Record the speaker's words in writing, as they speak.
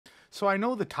So I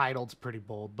know the title's pretty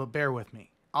bold, but bear with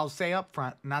me. I'll say up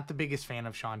front, not the biggest fan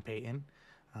of Sean Payton.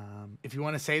 If you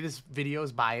want to say this video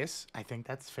is biased, I think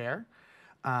that's fair.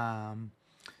 Um,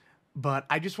 but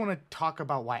I just want to talk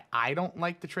about why I don't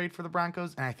like the trade for the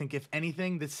Broncos. And I think if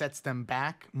anything, this sets them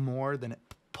back more than it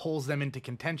pulls them into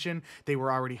contention they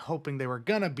were already hoping they were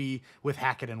going to be with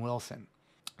Hackett and Wilson.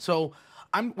 So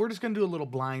we're just going to do a little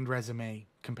blind resume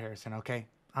comparison, okay?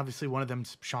 Obviously, one of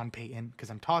them's Sean Payton because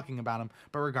I'm talking about him.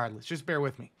 But regardless, just bear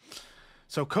with me.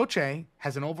 So Coach A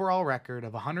has an overall record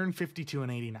of 152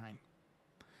 and 89.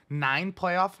 9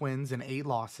 playoff wins and 8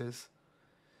 losses.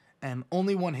 And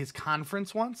only won his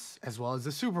conference once, as well as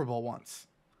the Super Bowl once.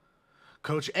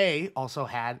 Coach A also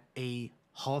had a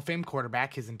Hall of Fame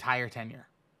quarterback his entire tenure.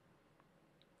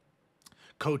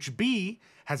 Coach B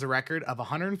has a record of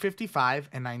 155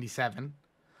 and 97.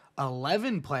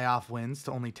 11 playoff wins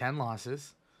to only 10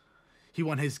 losses. He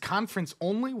won his conference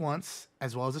only once,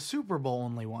 as well as a Super Bowl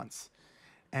only once.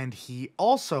 And he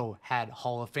also had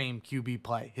Hall of Fame QB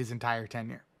play his entire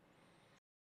tenure.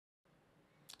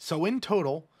 So in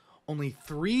total, only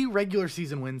 3 regular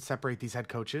season wins separate these head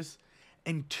coaches,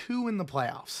 and 2 in the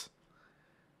playoffs.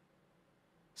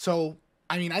 So,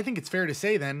 I mean, I think it's fair to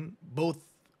say then, both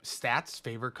stats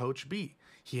favor Coach B.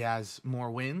 He has more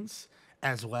wins,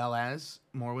 as well as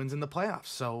more wins in the playoffs.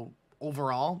 So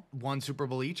overall, 1 Super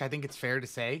Bowl each. I think it's fair to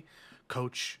say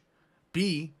Coach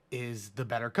B is the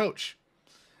better coach.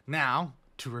 Now,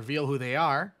 to reveal who they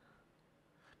are,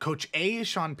 Coach A is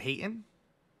Sean Payton,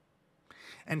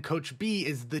 and Coach B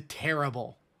is the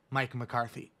terrible Mike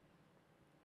McCarthy.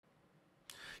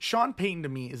 Sean Payton, to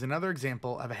me, is another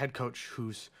example of a head coach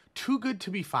who's too good to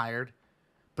be fired,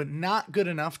 but not good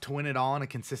enough to win it all on a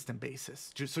consistent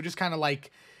basis. Just kind of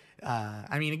like,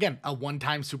 again, a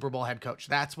one-time Super Bowl head coach.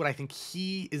 That's what I think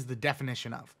he is the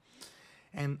definition of.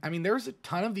 And, there's a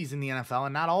ton of these in the NFL,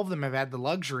 and not all of them have had the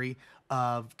luxury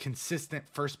of consistent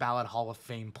first-ballot Hall of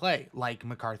Fame play, like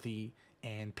McCarthy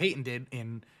and Payton did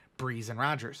in Breeze and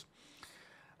Rodgers.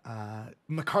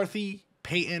 McCarthy,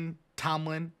 Payton,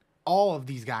 Tomlin, all of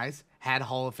these guys had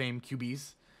Hall of Fame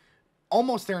QBs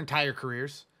almost their entire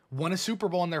careers, won a Super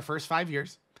Bowl in their first 5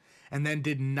 years, and then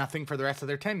did nothing for the rest of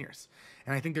their tenures.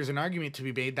 And I think there's an argument to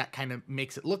be made that kind of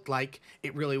makes it look like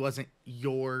it really wasn't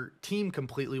your team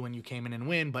completely when you came in and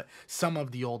win, but some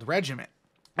of the old regiment.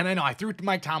 And I know I threw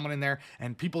Mike Tomlin in there,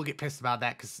 and people get pissed about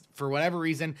that because for whatever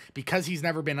reason, because he's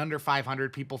never been under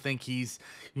 500, people think he's,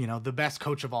 the best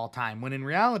coach of all time. When in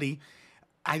reality,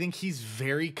 I think he's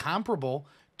very comparable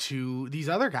to these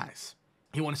other guys.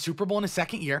 He won a Super Bowl in his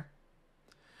second year,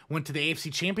 went to the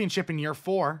AFC Championship in year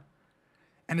 4,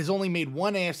 and has only made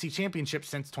 1 AFC Championship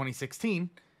since 2016.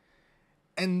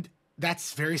 And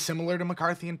that's very similar to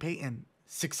McCarthy and Payton.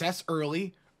 Success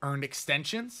early, earned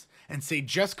extensions, and stayed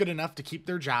just good enough to keep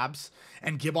their jobs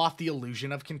and give off the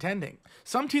illusion of contending.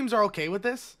 Some teams are okay with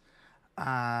this,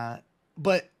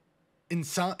 but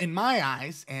in my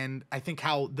eyes, and I think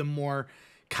how the more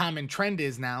common trend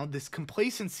is now, this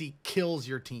complacency kills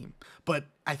your team. But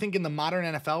I think in the modern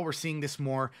NFL, we're seeing this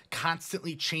more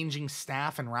constantly changing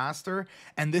staff and roster,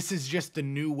 and this is just the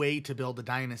new way to build a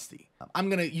dynasty. I'm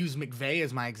going to use McVay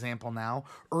as my example now.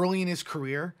 Early in his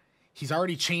career, he's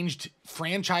already changed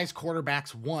franchise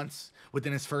quarterbacks once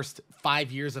within his first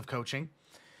 5 years of coaching.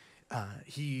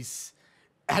 He's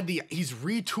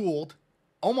retooled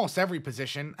almost every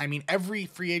position. Every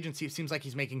free agency, it seems like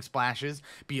he's making splashes,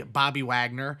 be it Bobby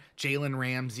Wagner, Jalen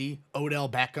Ramsey, Odell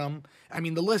Beckham.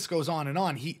 The list goes on and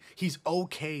on. He's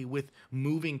okay with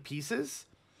moving pieces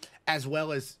as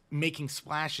well as making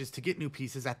splashes to get new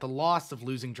pieces at the loss of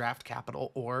losing draft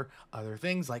capital or other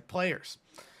things like players.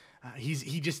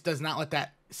 He just does not let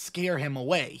that scare him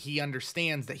away. He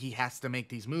understands that he has to make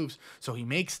these moves, so he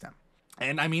makes them.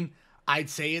 And I'd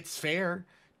say it's fair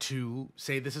to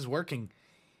say this is working.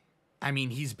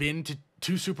 He's been to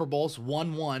 2 Super Bowls,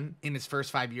 won 1 in his first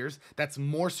 5 years. That's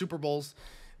more Super Bowls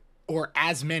or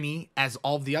as many as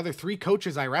all of the other 3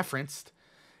 coaches I referenced.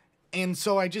 And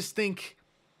so I just think,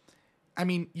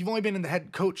 you've only been in the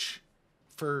head coach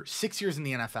for 6 years in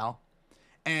the NFL.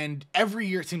 And every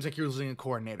year it seems like you're losing a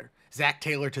coordinator. Zach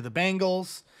Taylor to the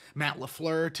Bengals, Matt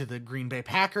LaFleur to the Green Bay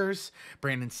Packers,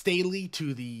 Brandon Staley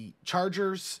to the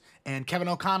Chargers, and Kevin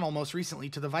O'Connell most recently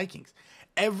to the Vikings.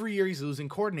 Every year he's losing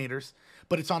coordinators,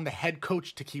 but it's on the head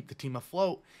coach to keep the team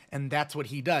afloat, and that's what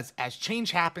he does. As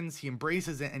change happens, he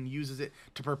embraces it and uses it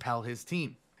to propel his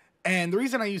team. And the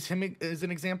reason I use him as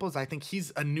an example is I think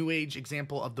he's a new age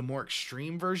example of the more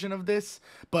extreme version of this.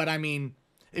 But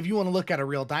if you want to look at a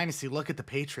real dynasty, look at the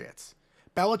Patriots.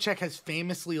 Belichick has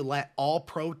famously let all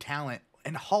pro talent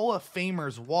and Hall of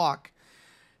Famers walk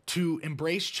to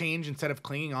embrace change instead of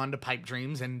clinging on to pipe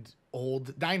dreams and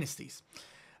old dynasties.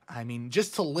 I mean,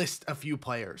 just to list a few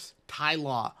players. Ty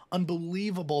Law,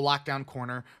 unbelievable lockdown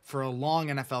corner for a long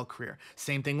NFL career.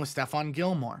 Same thing with Stephon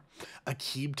Gilmore.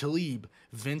 Aqib Talib,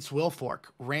 Vince Wilfork,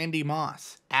 Randy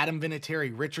Moss, Adam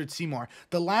Vinatieri, Richard Seymour.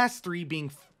 The last three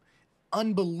being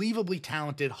unbelievably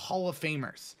talented Hall of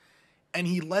Famers. And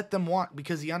he let them walk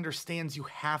because he understands you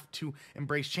have to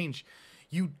embrace change.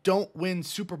 You don't win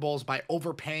Super Bowls by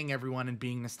overpaying everyone and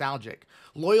being nostalgic.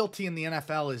 Loyalty in the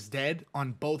NFL is dead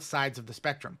on both sides of the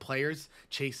spectrum. Players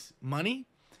chase money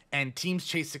and teams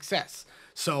chase success.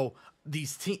 So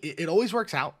it always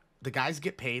works out. The guys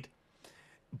get paid.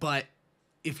 But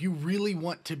if you really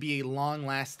want to be a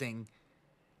long-lasting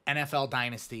NFL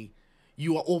dynasty,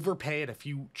 you will overpay at a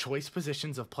few choice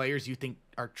positions of players you think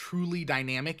are truly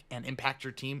dynamic and impact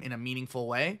your team in a meaningful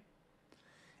way,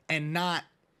 and not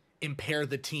impair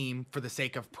the team for the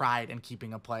sake of pride and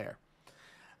keeping a player.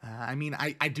 I mean,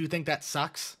 I do think that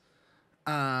sucks.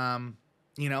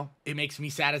 You know, it makes me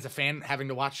sad as a fan having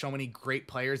to watch so many great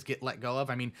players get let go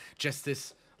of. I mean, just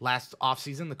this last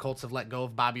offseason, the Colts have let go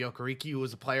of Bobby Okereke, who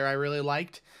was a player I really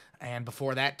liked. And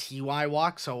before that, T.Y.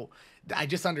 walked. So I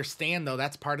just understand, though,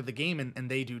 that's part of the game,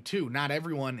 and they do too. Not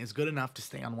everyone is good enough to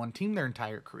stay on one team their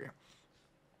entire career.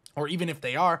 Or even if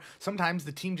they are, sometimes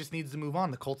the team just needs to move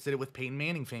on. The Colts did it with Peyton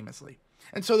Manning famously.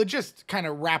 And so to just kind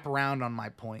of wrap around on my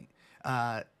point,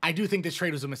 I do think this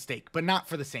trade was a mistake, but not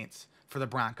for the Saints, for the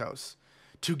Broncos.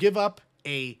 To give up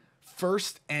a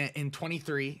first in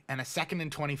 23 and a second in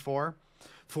 24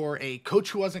 for a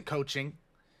coach who wasn't coaching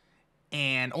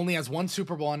and only has one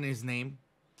Super Bowl in his name,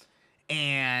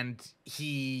 and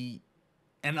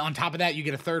on top of that, you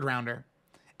get a third rounder,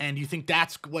 and you think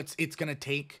that's what it's going to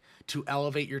take to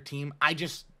elevate your team. I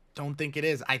just don't think it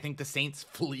is. I think the Saints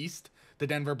fleeced the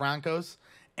Denver Broncos,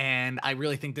 and I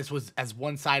really think this was as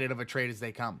one-sided of a trade as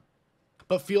they come.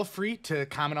 But feel free to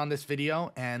comment on this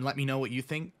video and let me know what you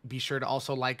think. Be sure to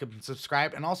also like and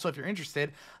subscribe. And also, if you're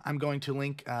interested, I'm going to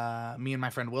link me and my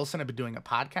friend Wilson have been doing a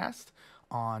podcast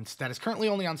that is currently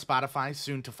only on Spotify,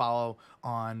 soon to follow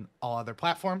on all other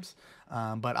platforms.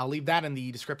 But I'll leave that in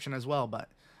the description as well. But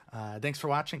thanks for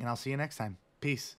watching, and I'll see you next time. Peace.